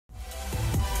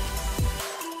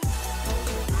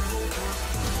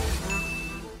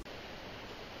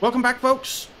Welcome back,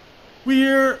 folks.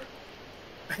 We're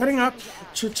heading up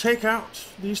to take out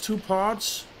these two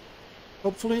pods,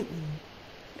 hopefully. It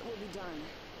will be done.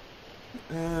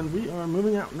 And we are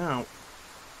moving out now.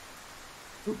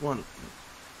 Group 1.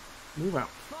 Move out.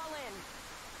 Fall in.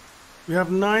 We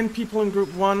have 9 people in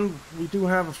Group 1. We do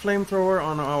have a flamethrower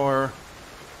on our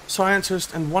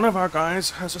scientist, and one of our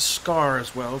guys has a scar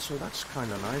as well, so that's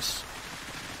kind of nice.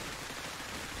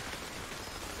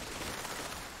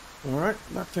 Alright,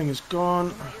 that thing is gone.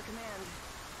 Your command.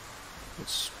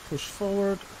 Let's push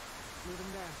forward. Moving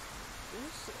back.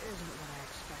 This isn't what I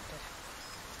expected.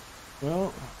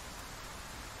 Well,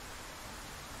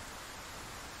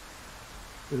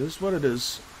 it is what it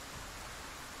is.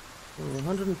 So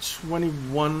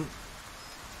 121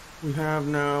 we have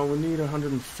now. We need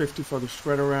 150 for the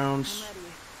shredder rounds. I'm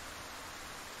ready.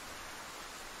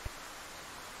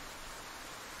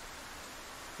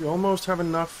 We almost have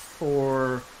enough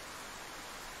for...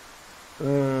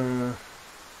 oh,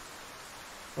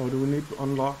 do we need to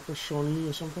unlock the Shawnee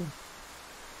or something?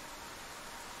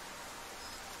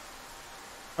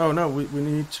 Oh no, we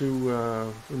need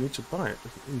to buy it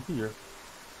in here,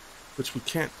 which we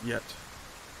can't yet.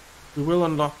 We will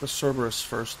unlock the Cerberus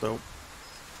first, though,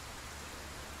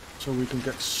 so we can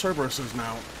get Cerberuses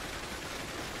now.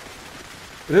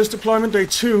 It is deployment day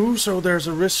 2, so there's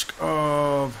a risk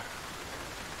of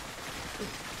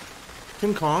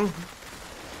King Kong.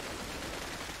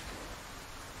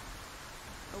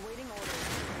 Awaiting orders.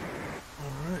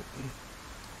 Alright.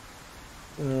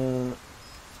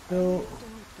 Still Don't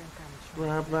think I'm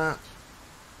grab that.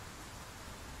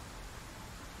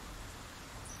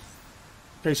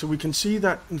 Okay, so we can see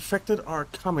that infected are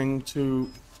coming to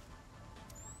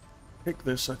take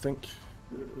this, I think,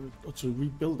 to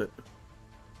rebuild it.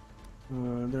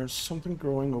 There's something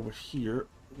growing over here.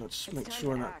 Let's make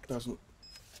sure that doesn't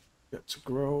get to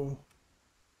grow.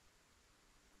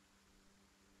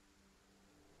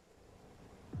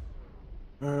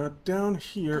 Down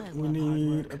here, we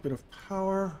need a bit of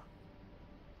power.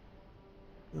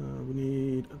 We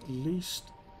need at least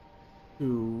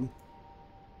 2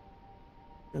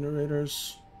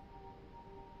 generators.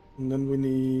 And then we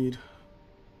need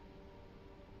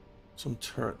some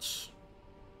turrets.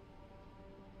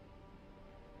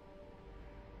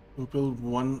 We'll build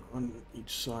 1 on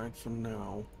each side for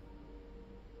now.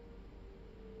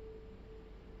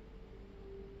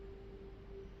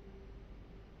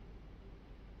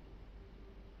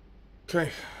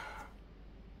 Okay.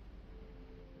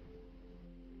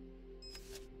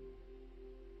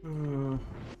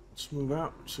 Let's move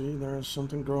out. See, there's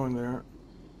something growing there.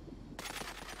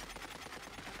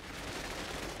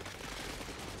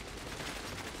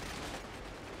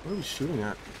 What are we shooting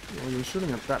at? Well, you're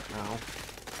shooting at that now.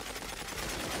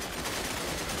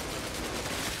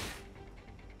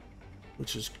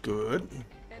 Which is good.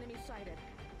 Enemy sighted.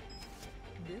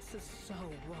 This is so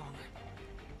wrong.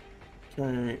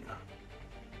 Okay.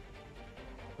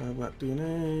 Grab that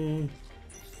DNA.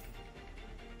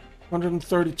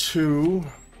 132.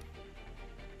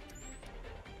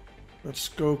 Let's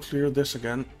go clear this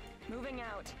again. Moving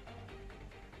out.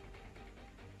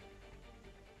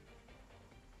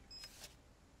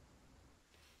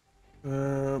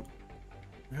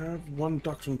 We have 1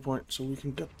 doctrine point, so we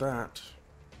can get that.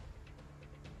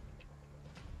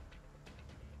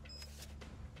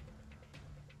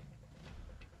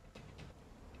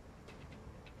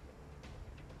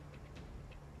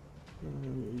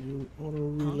 You auto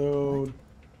reload.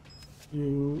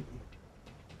 You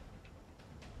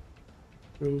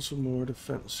build some more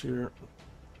defense here.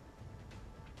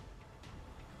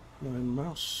 My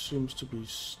mouse seems to be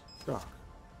stuck.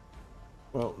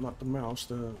 Well, not the mouse,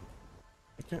 I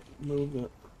can't move the...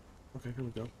 Okay, here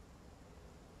we go.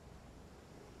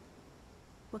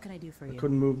 What can I do for you? I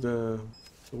couldn't move the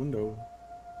window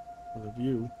or the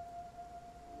view.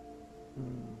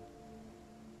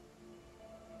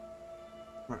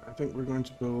 Right, I think we're going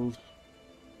to build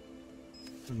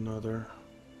another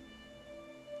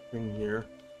thing here.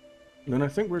 And then I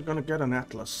think we're going to get an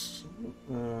Atlas,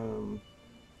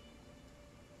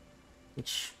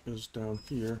 which is down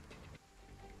here.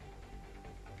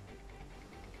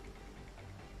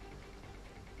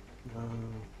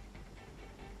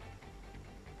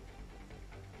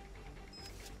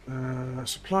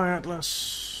 Supply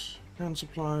Atlas can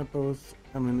supply both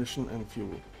ammunition and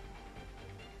fuel.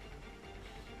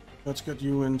 Let's get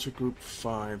you into Group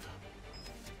 5.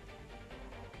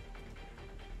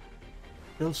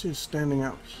 Elsie is standing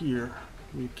out here.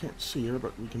 We can't see her,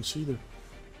 but we can see the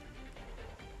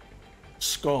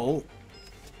skull.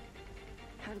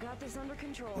 I've got this under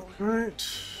control. Alright.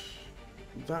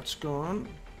 That's gone.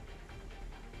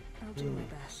 I'll do my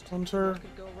best. Hunter. What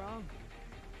could go wrong?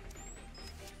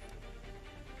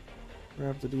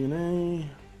 Grab the DNA.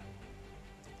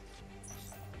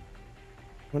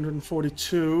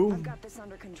 142. I've got this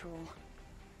under control.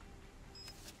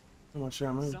 How much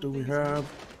ammo do we have?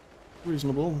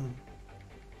 Reasonable.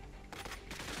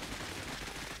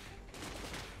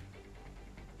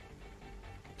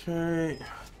 Okay.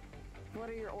 What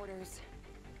are your orders?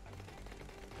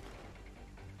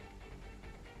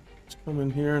 Let's come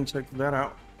in here and take that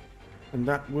out. And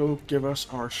that will give us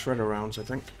our shredder rounds, I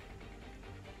think.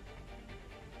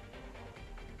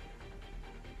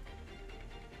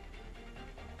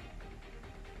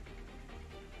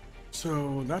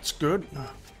 So that's good.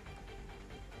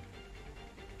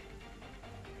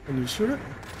 Can you shoot it?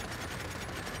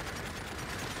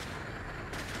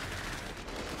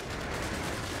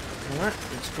 Alright,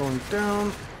 it's going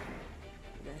down.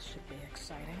 This should be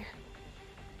exciting.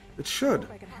 It should.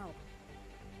 Hope I can help.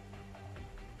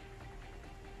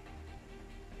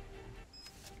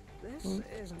 This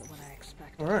isn't what I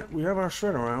expected. Alright, we have our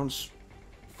shredder rounds.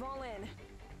 Fall in.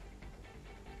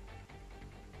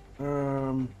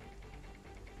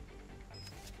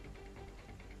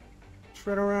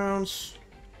 Shredder rounds.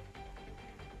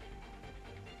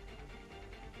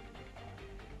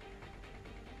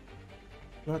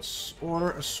 Let's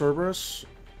order a Cerberus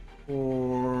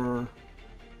for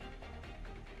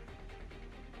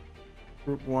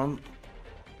Group 1.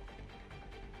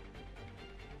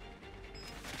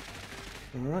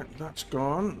 Alright, that's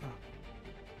gone.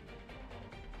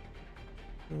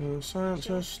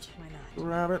 Scientist, Why not?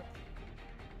 grab it.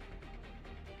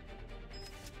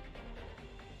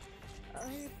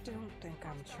 I don't think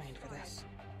I'm trained for this.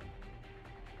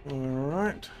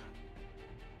 Alright,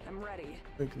 I'm ready.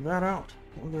 take that out.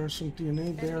 Oh, there's some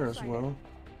DNA there as well.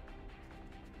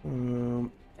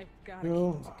 I've got to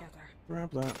Bill, keep it together.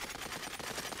 grab that.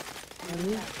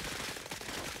 Maybe that-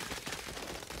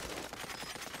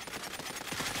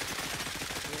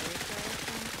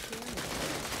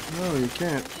 No, you I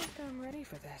can't. think I'm ready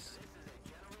for this.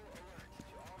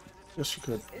 Yes, you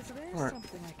could. Is there All right.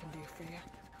 something I can do for you?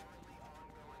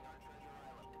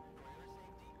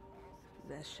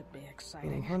 This should be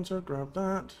exciting. Hunter, grab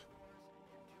that.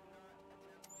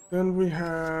 Then we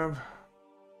have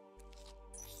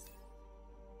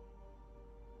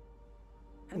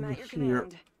I'm over at your here.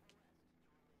 command.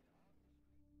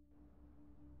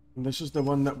 And this is the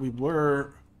one that we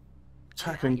were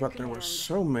attacking, your but there were command.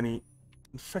 so many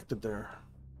infected there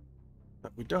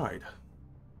that we died.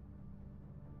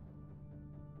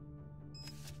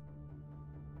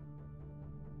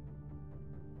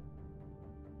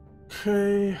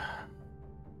 Okay.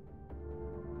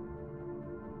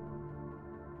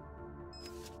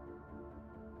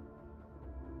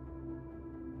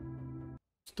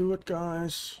 Let's do it,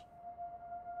 guys.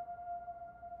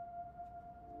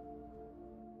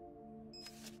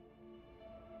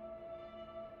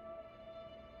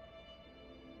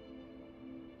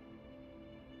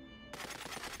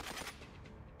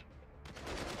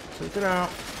 Take it out.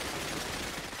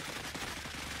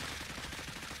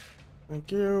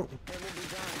 Thank you. It will be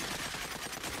done.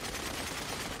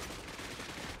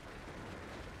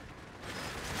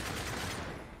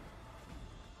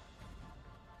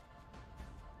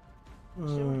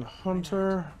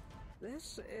 Hunter,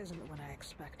 This isn't what I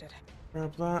expected.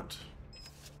 grab that.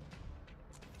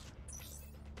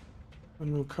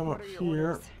 And we'll come What up are your here,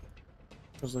 orders?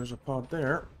 because there's a pod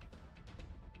there.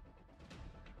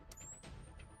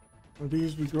 Will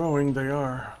these be growing? They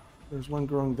are. There's one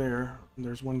growing there, and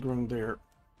there's one growing there.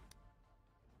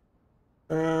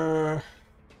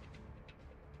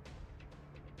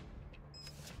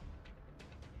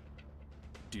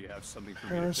 Do you have something for me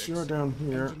to Harris, fix? you're down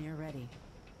here. Engineer ready.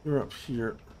 You're up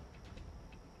here.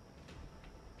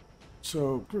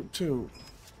 So, group 2.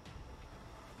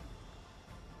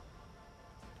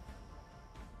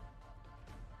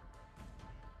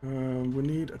 We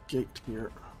need a gate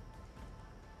here.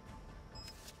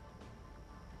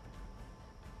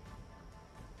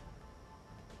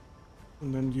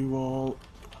 And then you all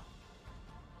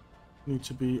need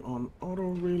to be on auto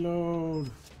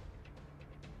reload.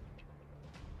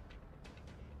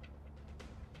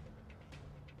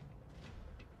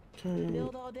 Okay,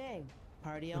 Build all day.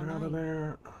 Party get all out of night.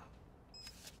 there.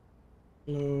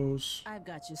 Close. I've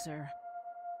got you, sir.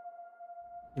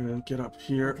 And get up What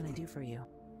here. can I do for you?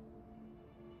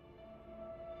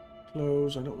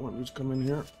 Close. I don't want you to come in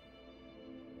here.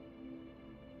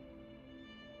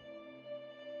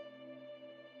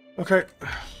 Okay,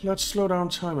 let's slow down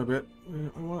time a bit.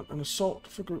 I want an assault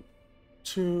for group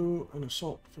 2, an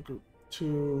assault for group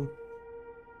 2,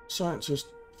 scientist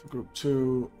for group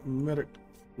 2, medic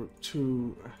for group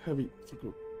 2, a heavy for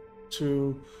group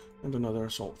 2, and another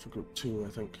assault for group 2, I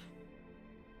think.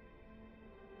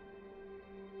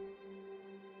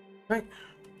 Okay.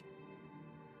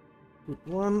 Group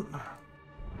 1.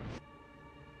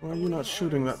 Why are you not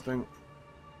shooting that thing?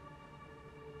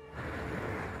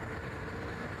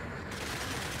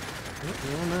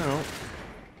 Well, now.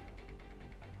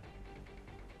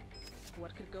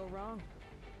 What could go wrong?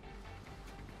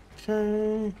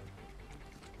 Okay.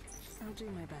 I'll do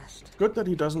my best. Good that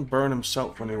he doesn't burn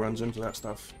himself when he runs into that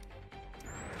stuff.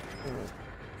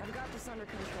 I've got this under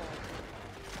control.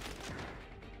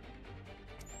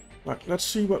 Right, let's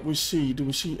see what we see. Do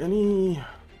we see any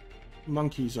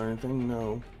monkeys or anything?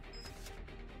 No.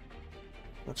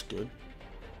 That's good.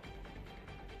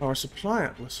 Our supply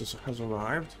atlas has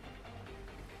arrived.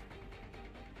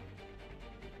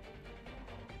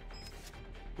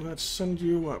 Let's send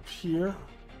you up here.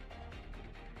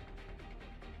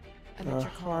 I'm at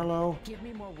your call. Harlow. Give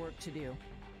me more work to do.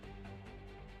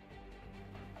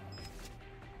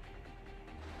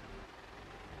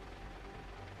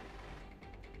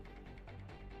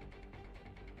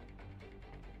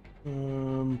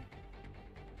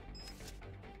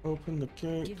 Open the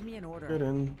gate. Give me an order. Get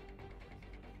in.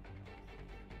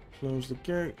 Close the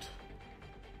gate.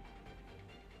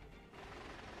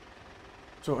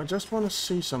 So I just want to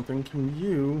see something. Can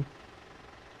you...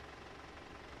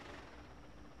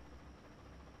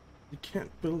 You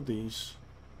can't build these.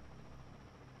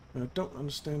 And I don't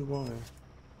understand why.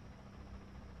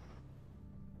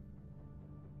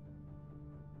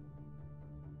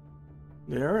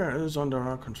 The area is under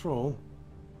our control.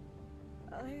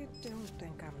 I don't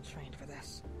think I'm trained for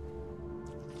this.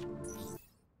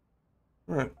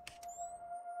 Right.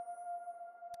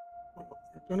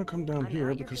 We're gonna come down I'm here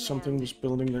at your because command. something was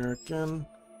building there again.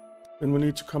 Then we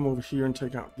need to come over here and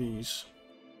take out these.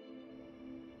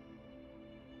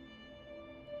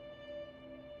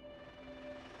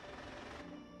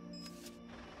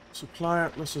 Supply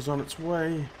atlas is on its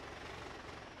way.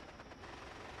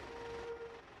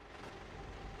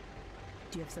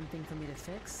 Do you have something for me to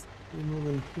fix? You move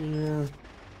in here.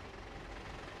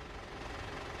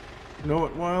 You know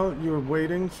what? While you're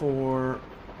waiting for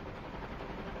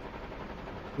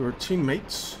your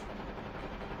teammates,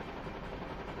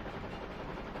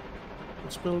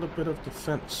 let's build a bit of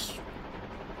defense.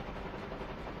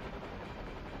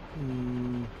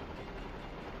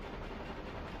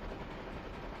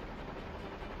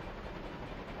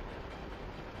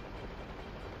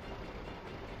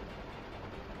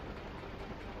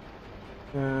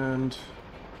 And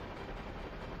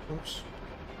oops.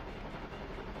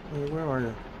 Where are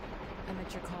you? I'm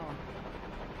at your call.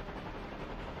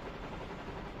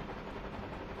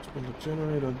 Let's build a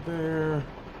generator there.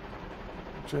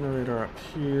 Generator up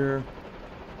here.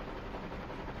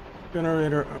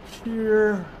 Generator up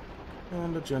here.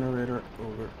 And a generator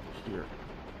over here.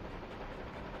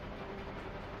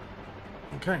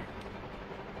 Okay.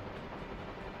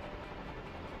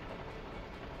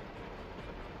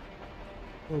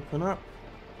 Open up.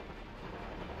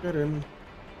 Get in.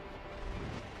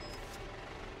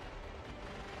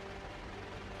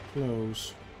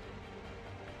 Close.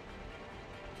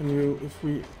 Can you, if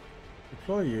we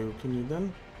deploy you, can you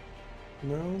then?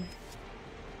 No?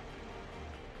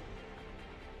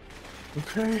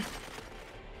 Okay.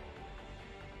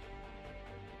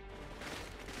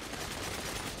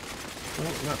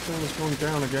 Well, that thing is going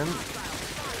down again.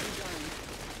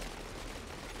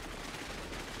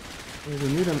 We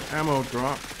need an ammo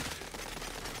drop.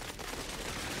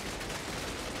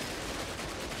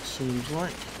 Seems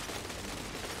like.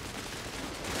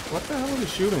 What the hell are we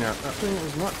shooting at? That thing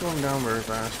is not going down very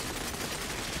fast.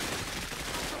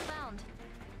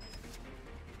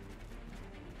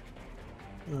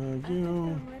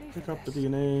 You pick up the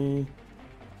DNA.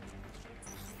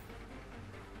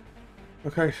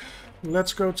 Okay,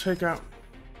 let's go take out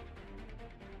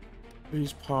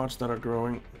these pods that are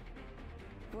growing.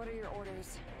 What are your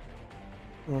orders?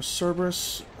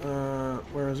 Cerberus,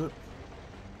 where is it?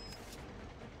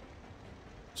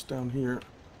 It's down here.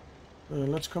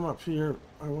 Let's come up here.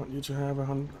 I want you to have a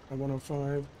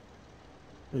 105.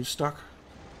 Are you stuck?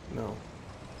 No.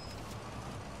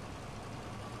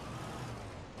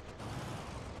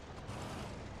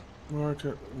 Mark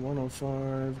at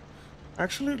 105.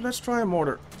 Actually, let's try a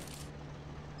mortar.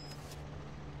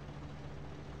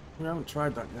 We haven't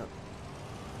tried that yet.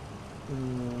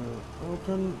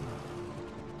 Open.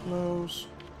 Close.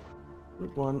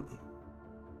 Group 1.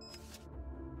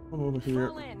 Come over here.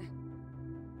 Fall in.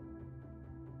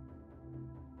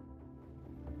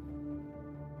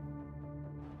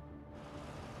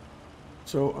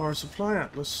 So our supply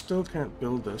atlas still can't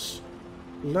build this.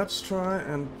 let's try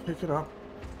and pick it up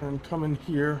and come in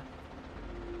here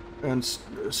and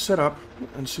set up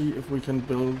and see if we can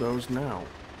build those now.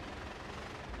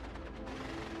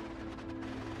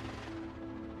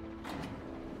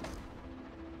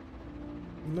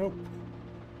 Nope.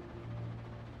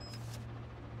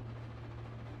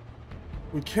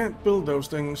 We can't build those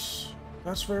things.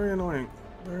 That's very annoying.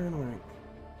 Very annoying.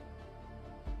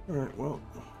 Alright, well.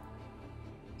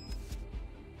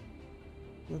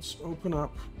 Let's open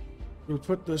up. We'll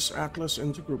put this atlas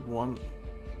into group 1.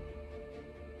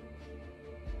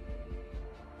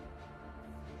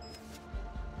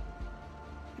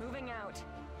 Moving out.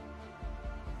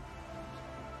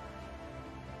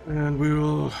 And we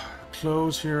will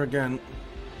close here again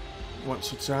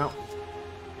once it's out.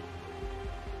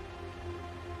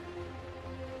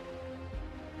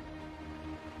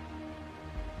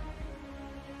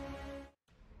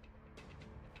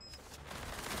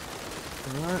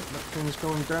 Alright, that thing's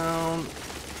going down.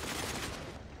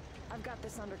 I've got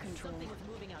this under control. Something is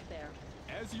moving out there.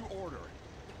 As you order.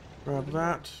 Grab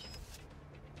that.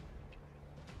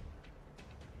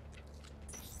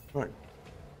 Right.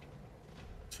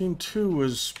 Team 2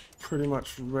 is pretty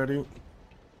much ready.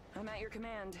 I'm at your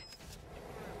command.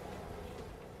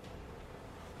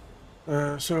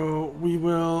 So we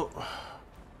will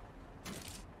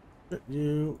get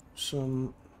you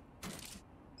some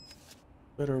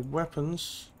better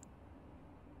weapons.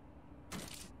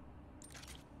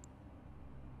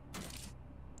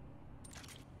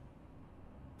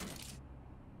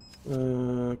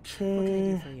 What can I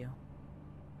do for you?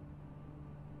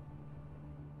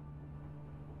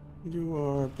 You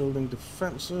are building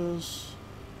defenses.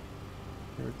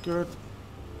 Very good.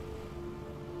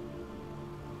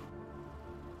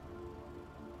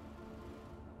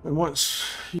 And once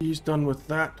he's done with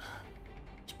that,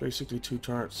 it's basically 2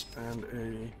 turrets and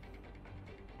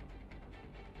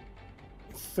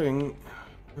a thing.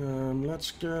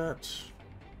 Let's get...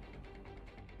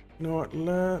 You know what,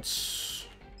 let's...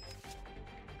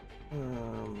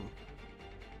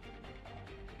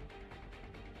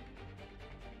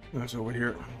 That's over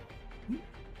here.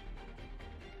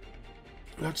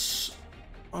 Let's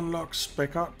unlock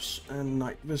Spec Ops and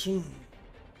Night Vision.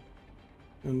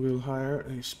 And we'll hire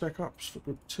a Spec Ops for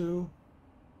Group 2.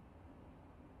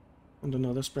 And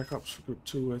another Spec Ops for Group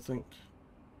 2, I think.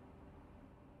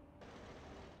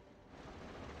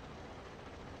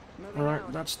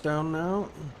 Alright, that's down now.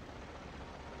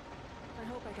 I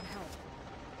hope I can help.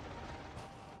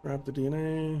 Grab the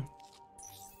DNA.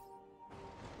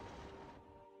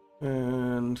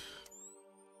 And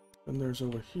then there's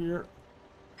over here.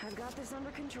 I've got this under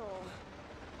control.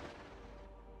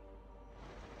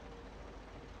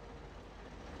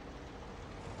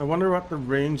 I wonder what the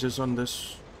range is on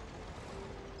this.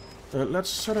 Let's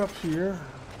set up here.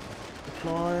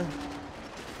 Deploy.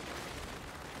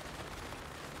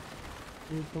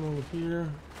 You come over here.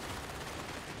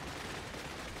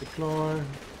 Deploy.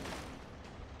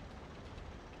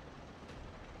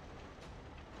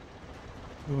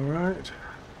 Alright.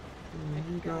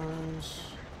 You guys.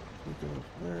 You go up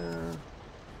there.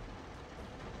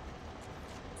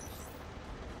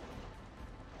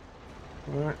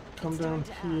 Alright, come down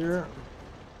here.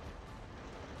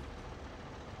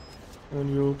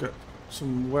 And you'll get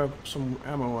some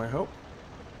ammo, I hope.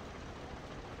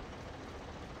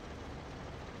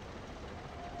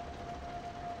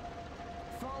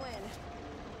 Fall in.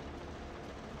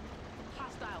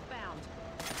 Hostile found.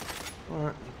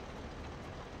 Alright.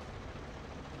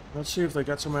 Let's see if they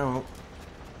got some ammo.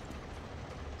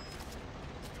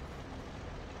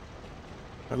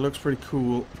 That looks pretty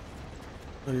cool.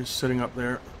 That he's sitting up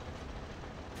there.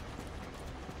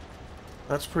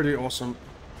 That's pretty awesome.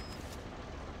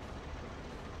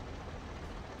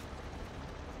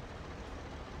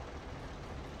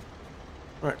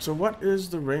 Right, so what is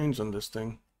the range on this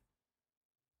thing?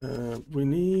 We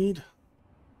need,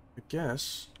 I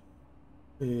guess,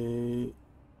 a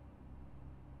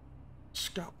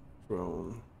scout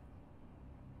drone.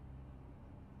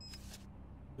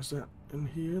 Is that in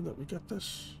here that we get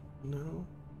this? No.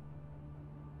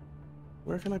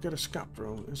 Where can I get a scout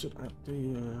drone? Is it at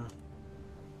the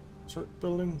CERC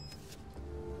building?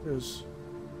 It is.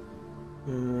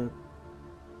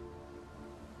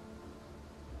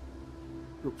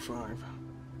 Group 5.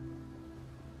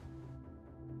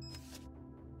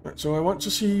 Right, so I want to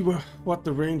see what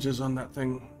the range is on that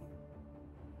thing.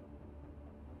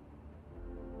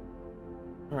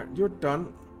 Alright, you're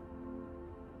done.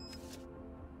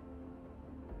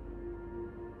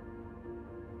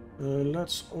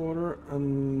 Let's order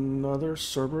another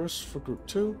Cerberus for Group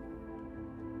 2.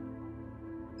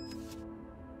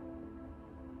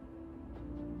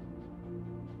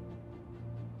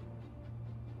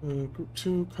 Group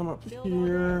 2, come up Build here.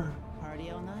 order.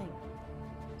 Party all night.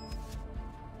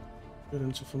 Get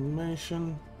into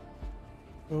formation.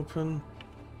 Open.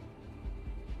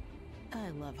 I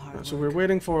love hard work. So we're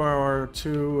waiting for our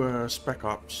 2 spec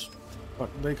ops, but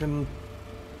they can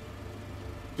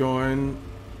join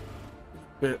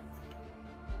a bit.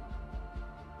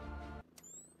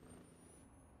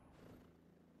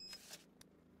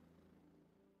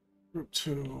 Group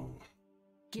 2.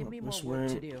 Give up me more this work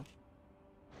to way. do.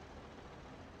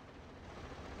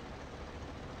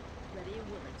 Ready and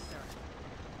willing, sir.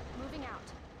 Moving out.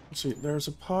 Let's see, there's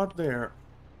a pod there.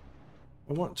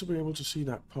 I want to be able to see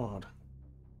that pod.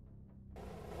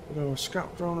 Did our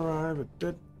scout drone arrive? It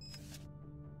did.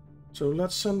 So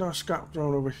let's send our scout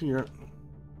drone over here.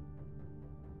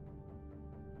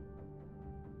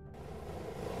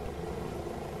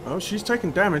 Oh, she's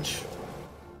taking damage.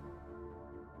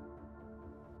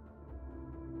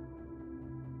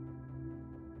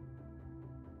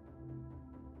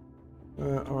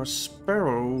 Our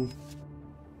Sparrow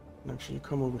can actually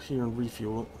come over here and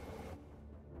refuel.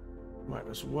 Might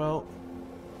as well.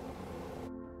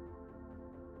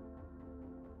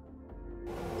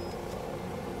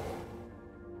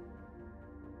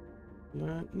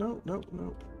 No.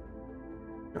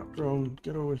 Scout drone,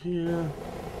 get over here.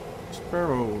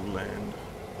 Sparrow land.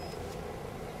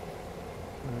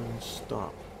 And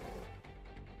stop.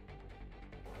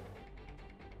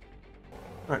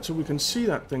 Alright, so we can see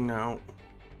that thing now.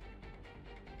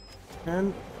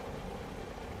 Can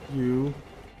you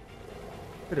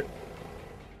hit it?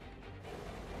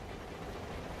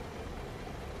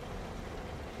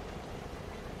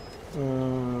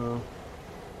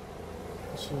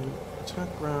 So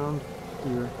attack ground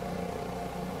here.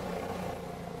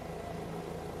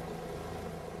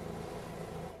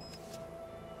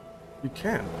 You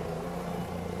can.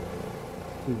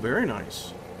 Ooh, very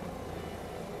nice.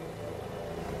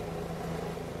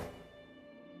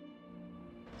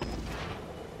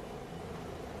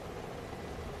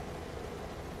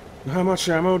 How much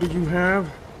ammo do you have?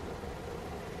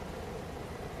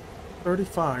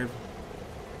 35.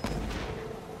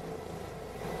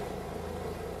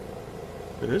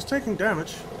 It is taking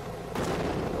damage. Silence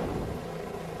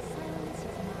is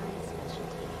my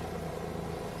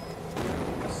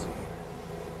specialty.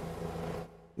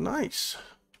 Nice.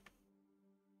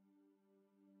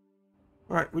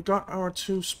 Alright, we got our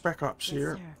 2 spec ops Yes,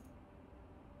 here. sir.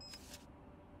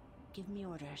 Give me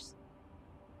orders.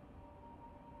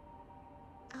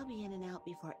 I'll be in and out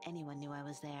before anyone knew I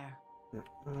was there.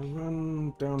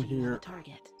 Run down Do you have here. a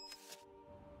target?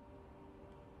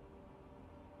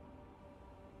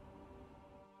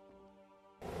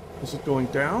 Is it going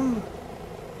down?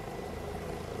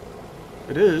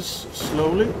 It is,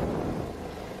 slowly.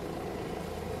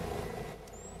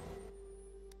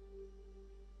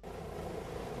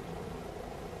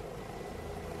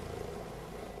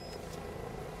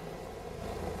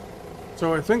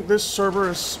 So I think this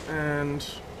Cerberus and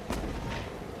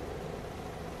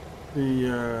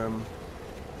the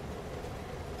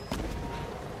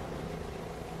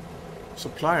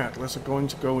Supply Atlas are going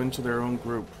to go into their own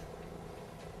group.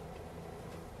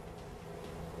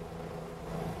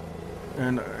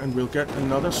 And we'll get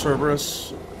another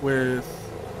Cerberus with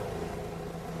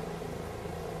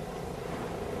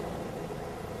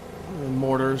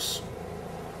mortars,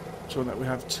 so that we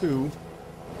have 2.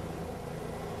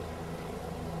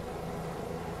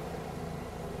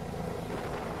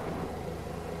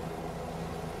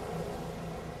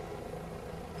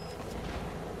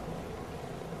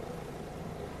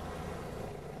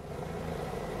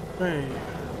 Okay.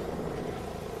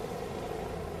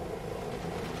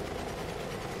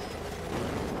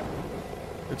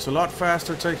 It's a lot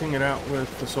faster taking it out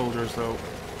with the soldiers, though.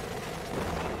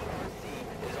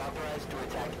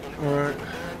 Alright.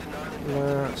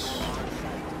 Let's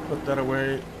put that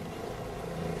away.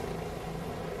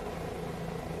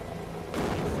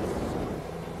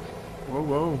 Whoa,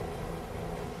 whoa.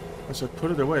 I said put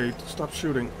it away. Stop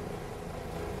shooting.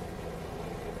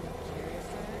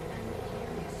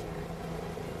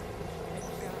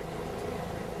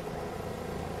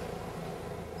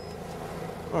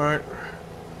 Alright.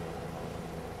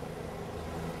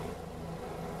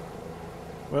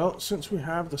 Well, since we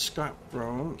have the scout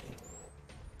drone,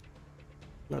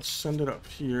 let's send it up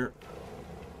here.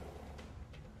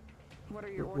 What are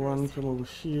your Group orders? 1, come over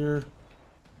here.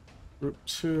 Group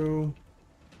 2.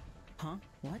 Huh?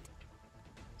 What?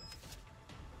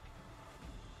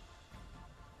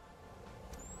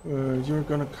 You're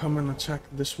gonna come and attack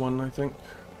this one, I think.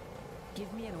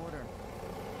 Give me an order.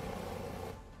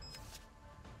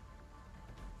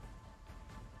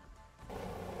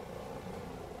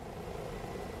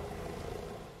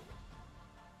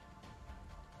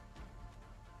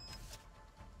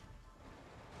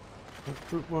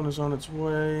 Group 1 is on its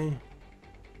way.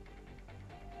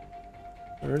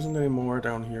 There isn't any more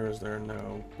down here, is there?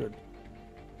 No. Good.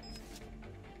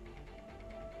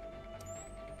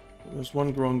 There's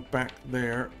one growing back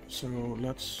there, so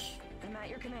let's I'm at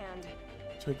your command.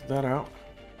 take that out.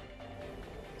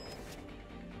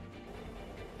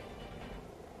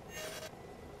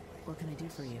 What can I do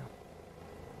for you?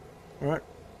 Alright.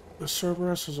 The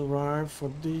Cerberus has arrived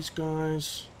for these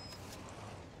guys.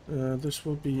 This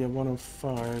will be a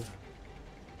 105.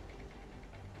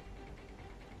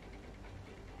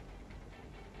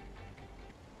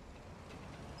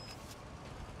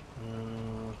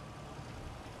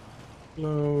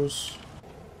 Close.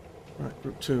 Right,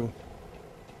 group 2.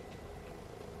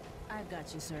 I've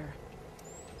got you, sir.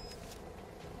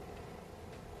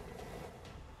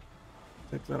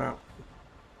 Take that out.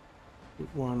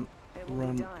 Group 1. It will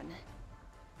Run. be done.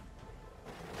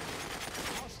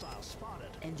 Hostile spotted.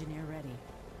 Engineer ready.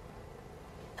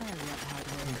 I love hard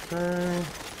work. Okay.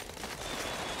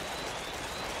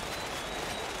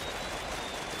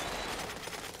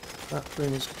 That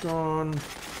thing is gone.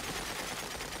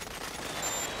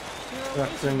 Your That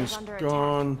elation thing is under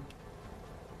gone.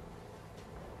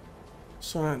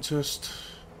 Scientist,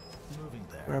 Moving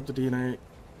there. grab the DNA.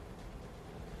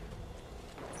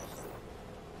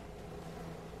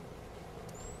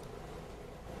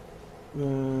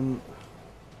 Then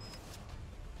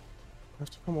have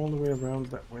to come all the way around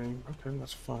that way. Okay,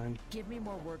 that's fine. Give me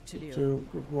more work to do. So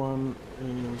group 1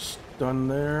 is done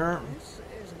there. This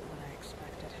isn't what I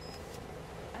expected.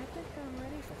 I think I'm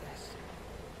ready for this.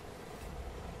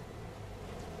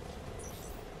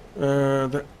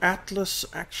 The Atlas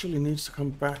actually needs to come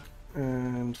back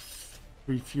and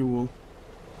refuel.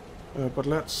 But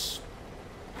let's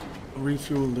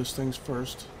refuel these things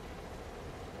first.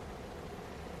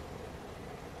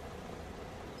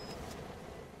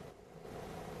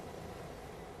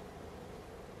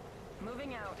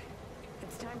 Moving out.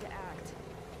 It's time to act.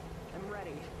 I'm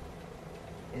ready.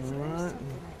 Is there Alright.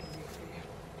 something I can do for you?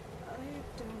 I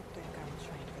don't think I'm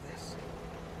trained for this.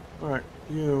 Alright,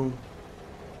 you.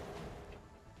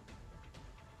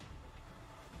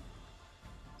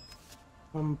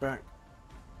 Come back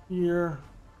here.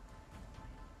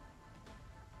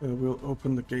 We'll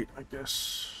open the gate, I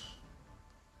guess.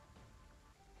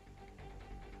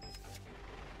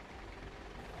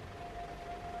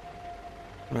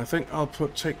 And I think I'll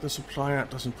take the supply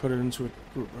Atlas and put it into a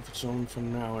group of its own for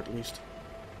now, at least.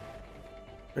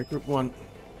 Okay, group 1.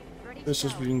 Ready This to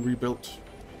is go. being rebuilt,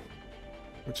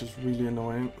 which is really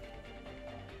annoying.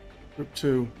 Group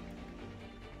 2.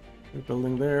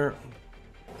 Rebuilding there.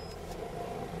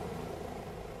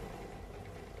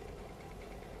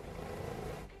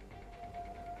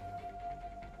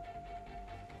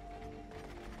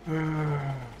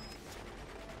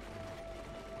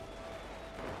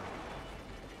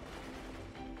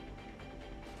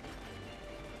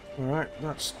 Alright,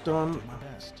 that's done. My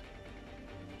best.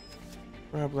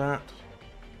 Grab that.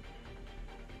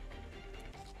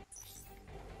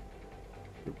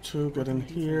 Group 2, get in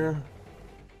here.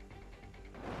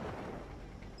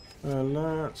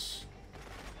 Let's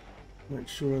make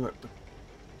sure that the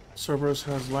Cerberus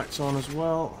has lights on as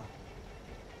well.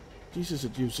 Jesus,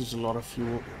 it uses a lot of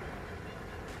fuel.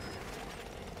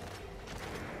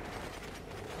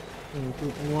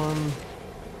 Group 1.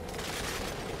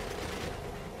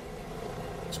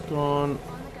 It's gone. On the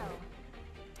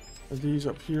go. Are these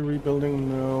up here rebuilding?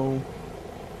 No.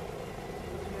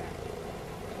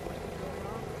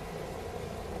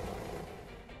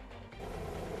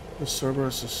 The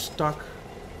Cerberus is stuck.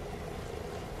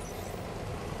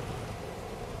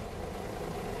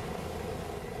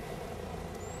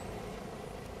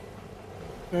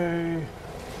 Okay.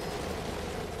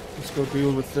 Let's go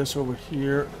deal with this over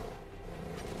here.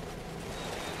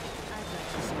 I've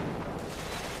got you, sir.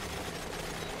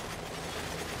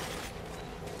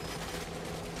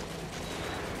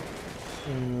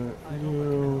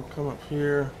 You come up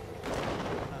here.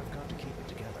 I've got to keep it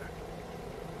together.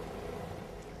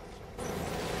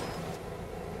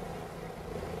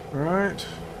 Alright.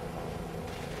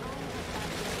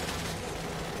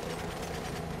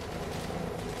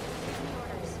 Give me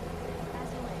orders.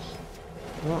 As you wish.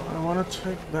 Well, I want to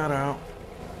take that out.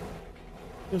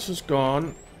 This is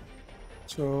gone.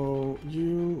 So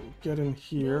you get in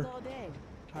here. Build all day,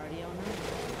 party all night.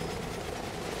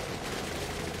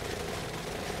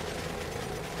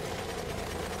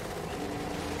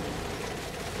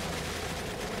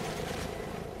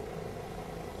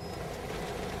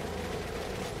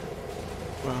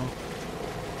 Well.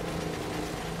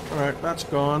 Alright, that's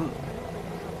gone.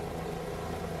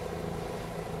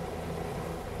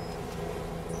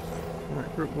 Alright,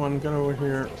 Group 1, get over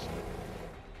here.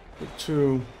 Group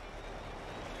 2.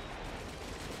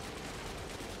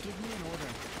 Give me an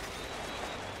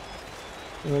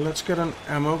order. Let's get an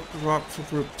ammo drop for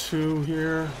Group 2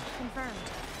 here. Confirmed.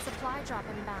 Supply drop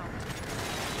inbound.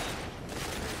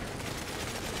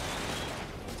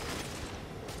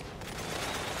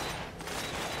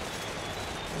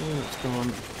 It's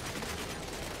gone.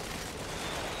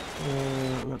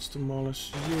 Let's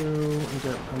demolish you and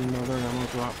get another ammo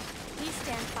drop. Please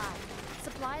stand by.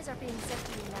 Supplies are being sent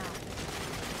to you now.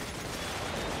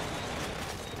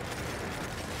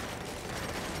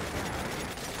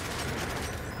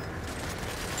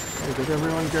 Oh, did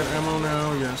everyone get ammo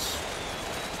now? Yes.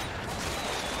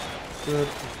 Good.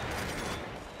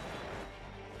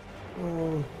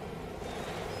 Oh.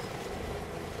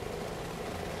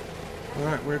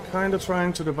 Alright, we're kind of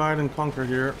trying to divide and conquer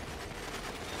here.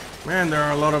 Man, there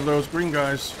are a lot of those green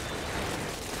guys.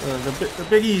 The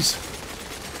biggies.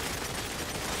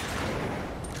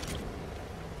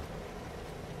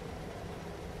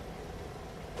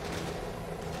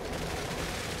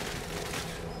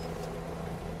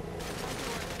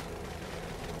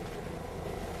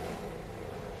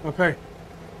 Okay.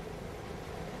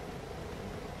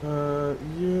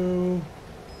 You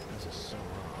This is so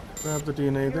wrong. grab the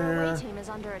DNA Your there. away team is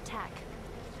under attack.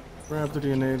 Grab the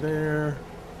DNA there.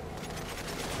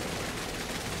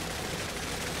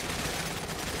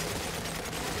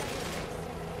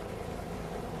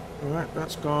 Alright,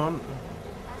 that's gone.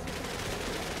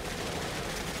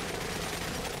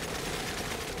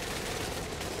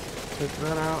 Take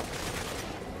that out.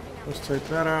 Let's take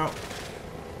that out.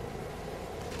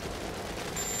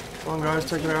 Come on guys,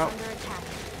 take it out. Under attack.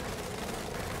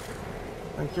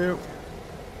 Thank you.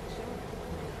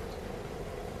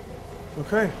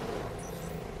 Okay.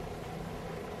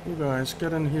 You guys,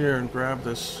 get in here and grab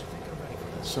this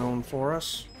zone for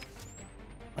us.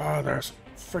 Ah, there's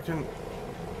freaking...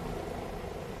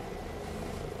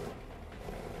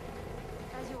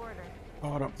 As you order.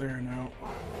 Pod up there now.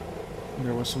 And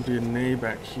there was some DNA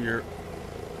back here.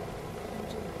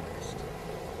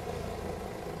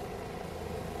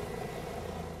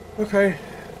 Okay.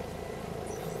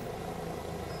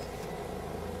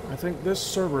 I think this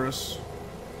Cerberus,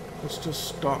 let's just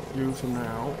stop you for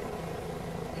now.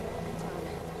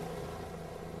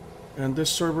 And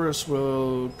this Cerberus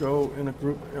will go in a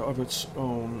group of its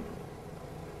own.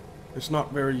 It's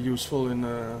not very useful in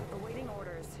Awaiting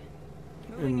orders.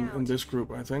 Moving out. in this group,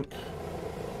 I think.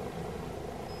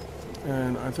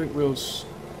 And I think we'll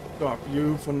stop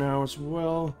you for now as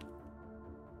well.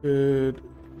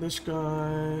 This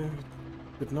guy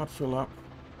did not fill up.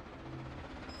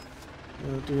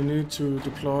 Do you need to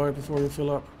deploy before you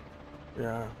fill up?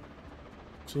 Yeah,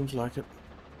 seems like it.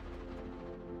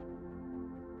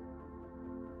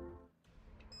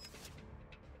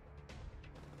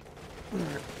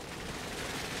 Alright.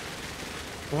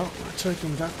 Well, we're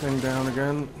taking that thing down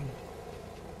again.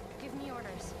 Give me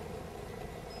orders.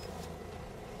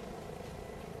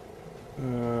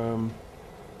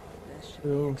 This should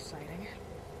Bill. be exciting.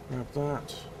 Grab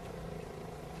that.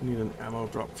 Need an ammo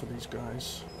drop for these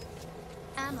guys.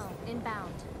 Ammo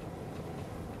inbound.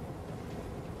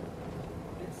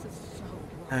 This is so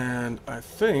wrong. And I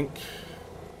think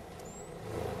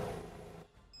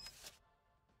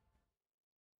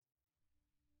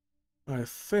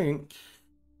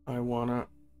I wanna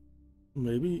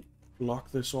maybe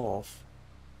block this off.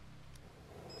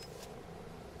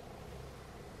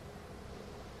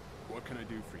 What can I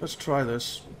do for you? Let's try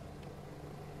this.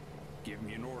 Give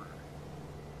me an order.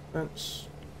 Fence.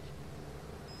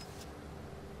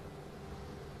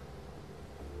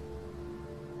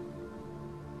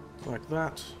 Like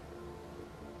that.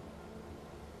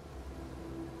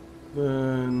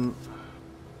 Then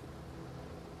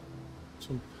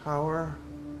some power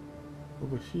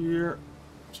over here.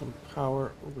 Some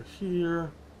power over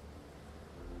here.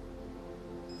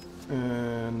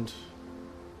 And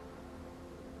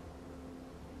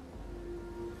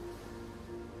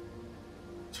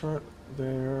turret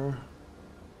there.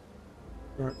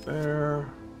 Turret there.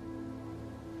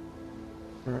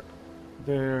 Turret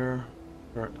there.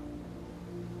 Turret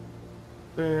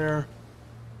there.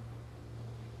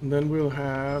 And then we'll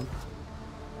have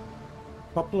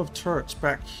a couple of turrets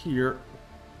back here.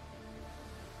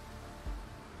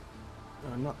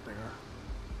 Not there.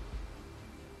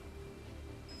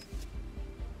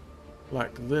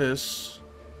 Like this.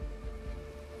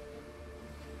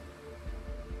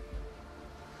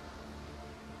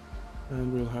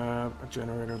 And we'll have a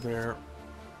generator there.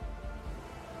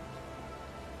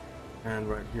 And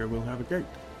right here we'll have a gate.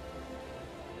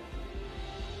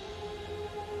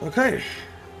 Okay.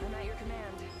 I'm at your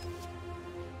command.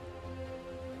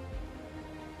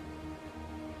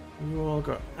 You all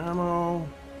got ammo.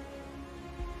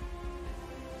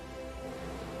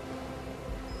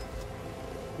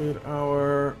 Did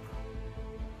our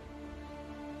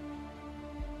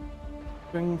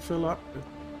thing fill up?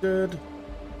 It did.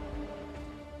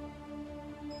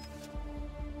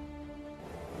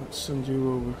 Let's send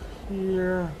you over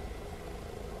here.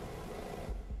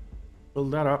 Fill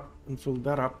that up and fill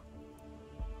that up.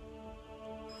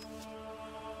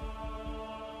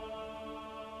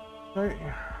 Okay.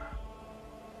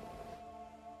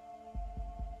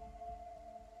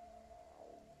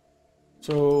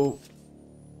 So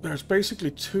there's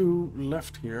basically 2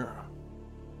 left here.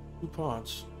 2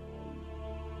 pods.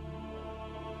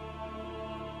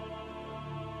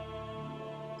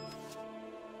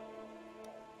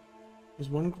 Is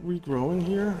one regrowing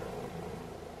here?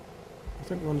 I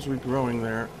think one's regrowing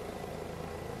there.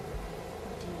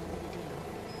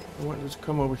 I want you to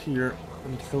come over here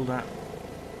and fill that.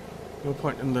 No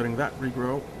point in letting that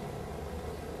regrow.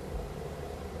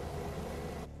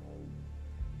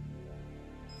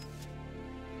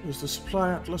 Is the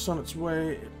supply atlas on its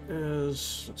way? It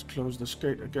is. Let's close this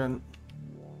gate again.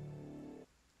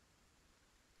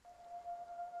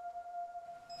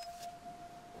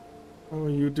 How are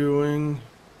you doing?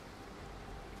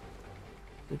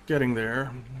 You're getting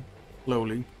there,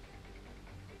 slowly.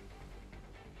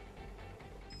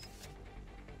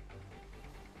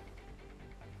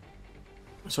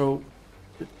 So,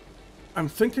 I'm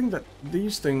thinking that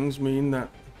these things mean that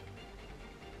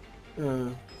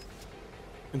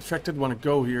infected want to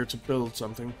go here to build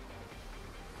something.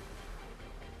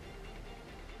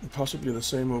 And possibly the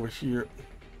same over here.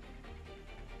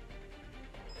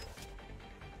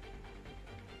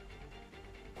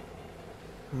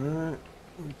 Alright,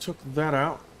 we took that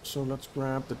out, so let's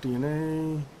grab the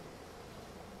DNA.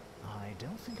 I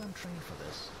don't think I'm trained for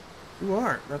this. You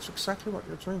are, that's exactly what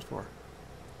you're trained for.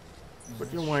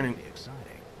 But you're whining. Should be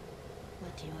exciting.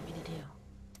 What do you want me to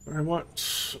do? I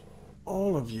want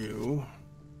all of you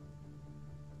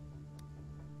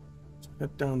to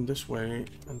head down this way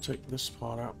and take this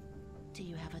spot out. Do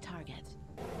you have a target?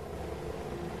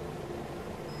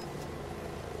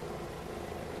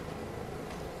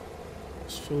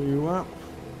 Let's fill you up.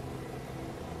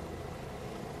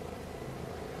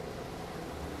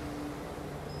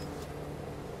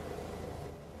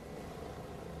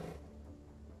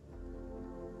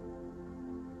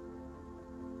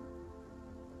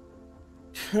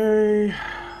 Okay,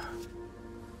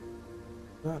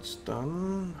 that's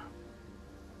done.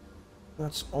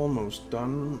 That's almost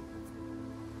done.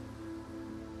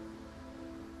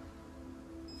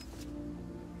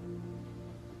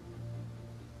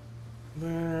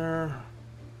 There.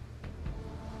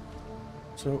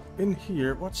 So in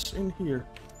here, what's in here?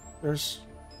 There's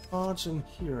pods in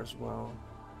here as well.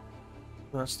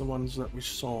 That's the ones that we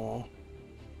saw.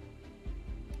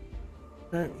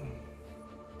 Okay.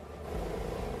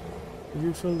 Are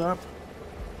you filled up?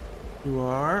 You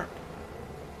are.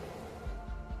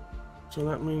 So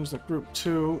that means that group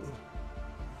 2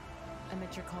 I'm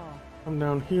at your call. come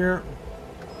down here.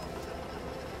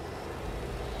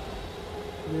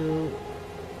 You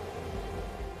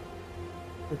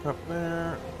pick up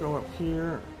there, go up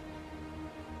here.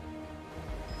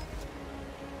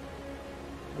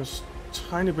 There's a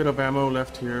tiny bit of ammo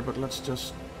left here, but let's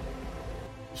just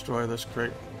destroy this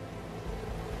crate.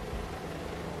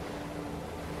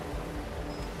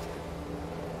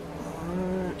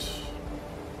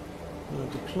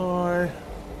 Deploy.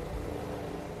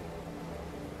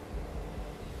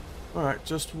 Alright,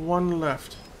 just one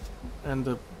left. And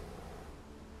the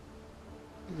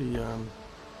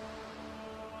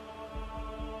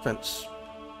fence.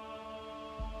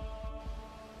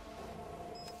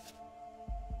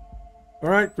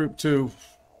 Alright, group 2.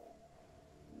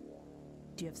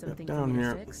 Do you have something down for me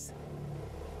here. to fix?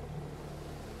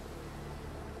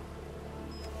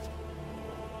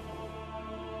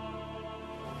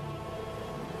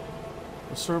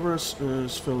 The Cerberus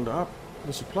is filled up.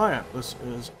 The supply atlas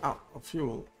is out of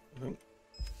fuel, I think.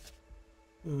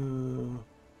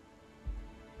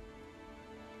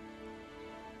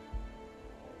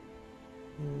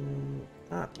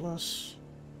 Atlas.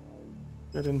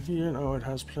 Get in here. Oh, it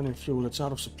has plenty of fuel. It's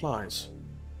out of supplies.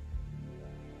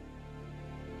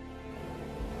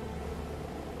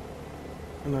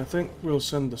 And I think we'll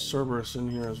send the Cerberus in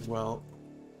here as well.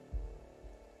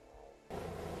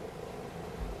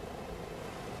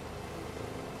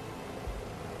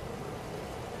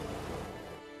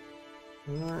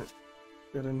 Alright,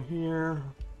 get in here.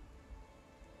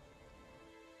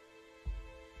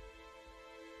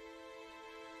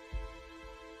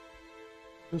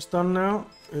 This done now?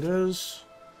 It is.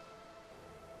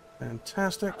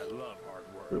 Fantastic. I love hard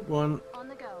work. Group 1, On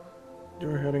the go.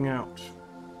 you're heading out.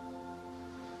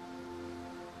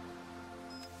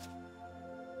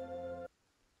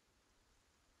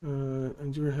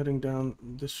 And you're heading down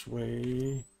this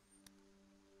way.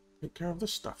 Take care of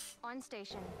this stuff. On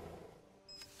station.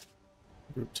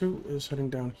 Group 2 is heading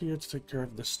down here to take care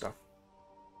of this stuff.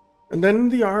 And then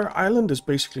the island is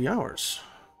basically ours,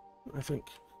 I think.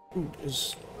 Ooh,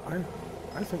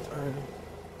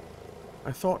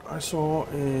 I thought I saw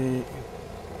a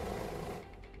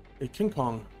King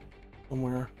Kong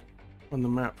somewhere on the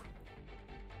map.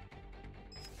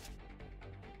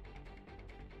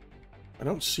 I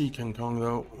don't see King Kong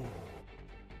though.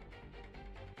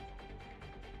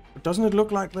 But doesn't it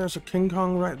look like there's a King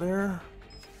Kong right there?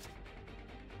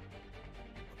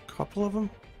 A couple of them?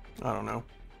 I don't know.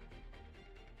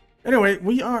 Anyway,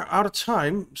 we are out of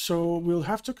time, so we'll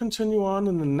have to continue on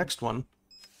in the next one.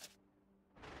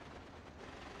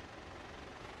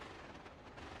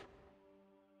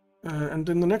 And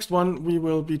in the next one, we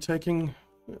will be taking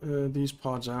these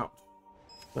pods out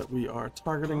that we are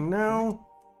targeting now.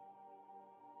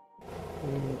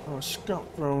 Our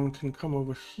scout drone can come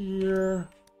over here.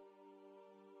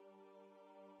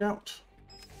 Scout.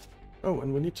 Oh,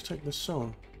 and we need to take this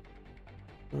zone.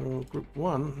 So, group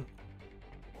 1,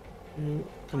 you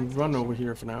can run over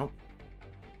here for now.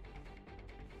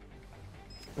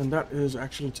 And that is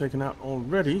actually taken out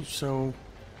already, so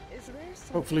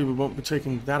hopefully we won't be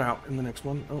taking that out in the next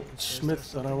one. Oh, it's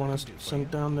Smith that I want to send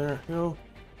down there. Hill,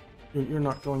 you're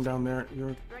not going down there.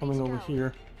 You're coming over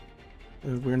here.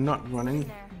 We're not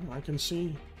running, I can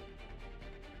see.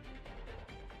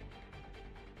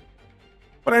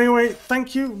 But anyway,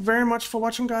 thank you very much for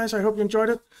watching, guys. I hope you enjoyed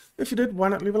it. If you did, why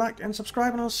not leave a like and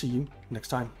subscribe, and I'll see you next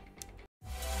time.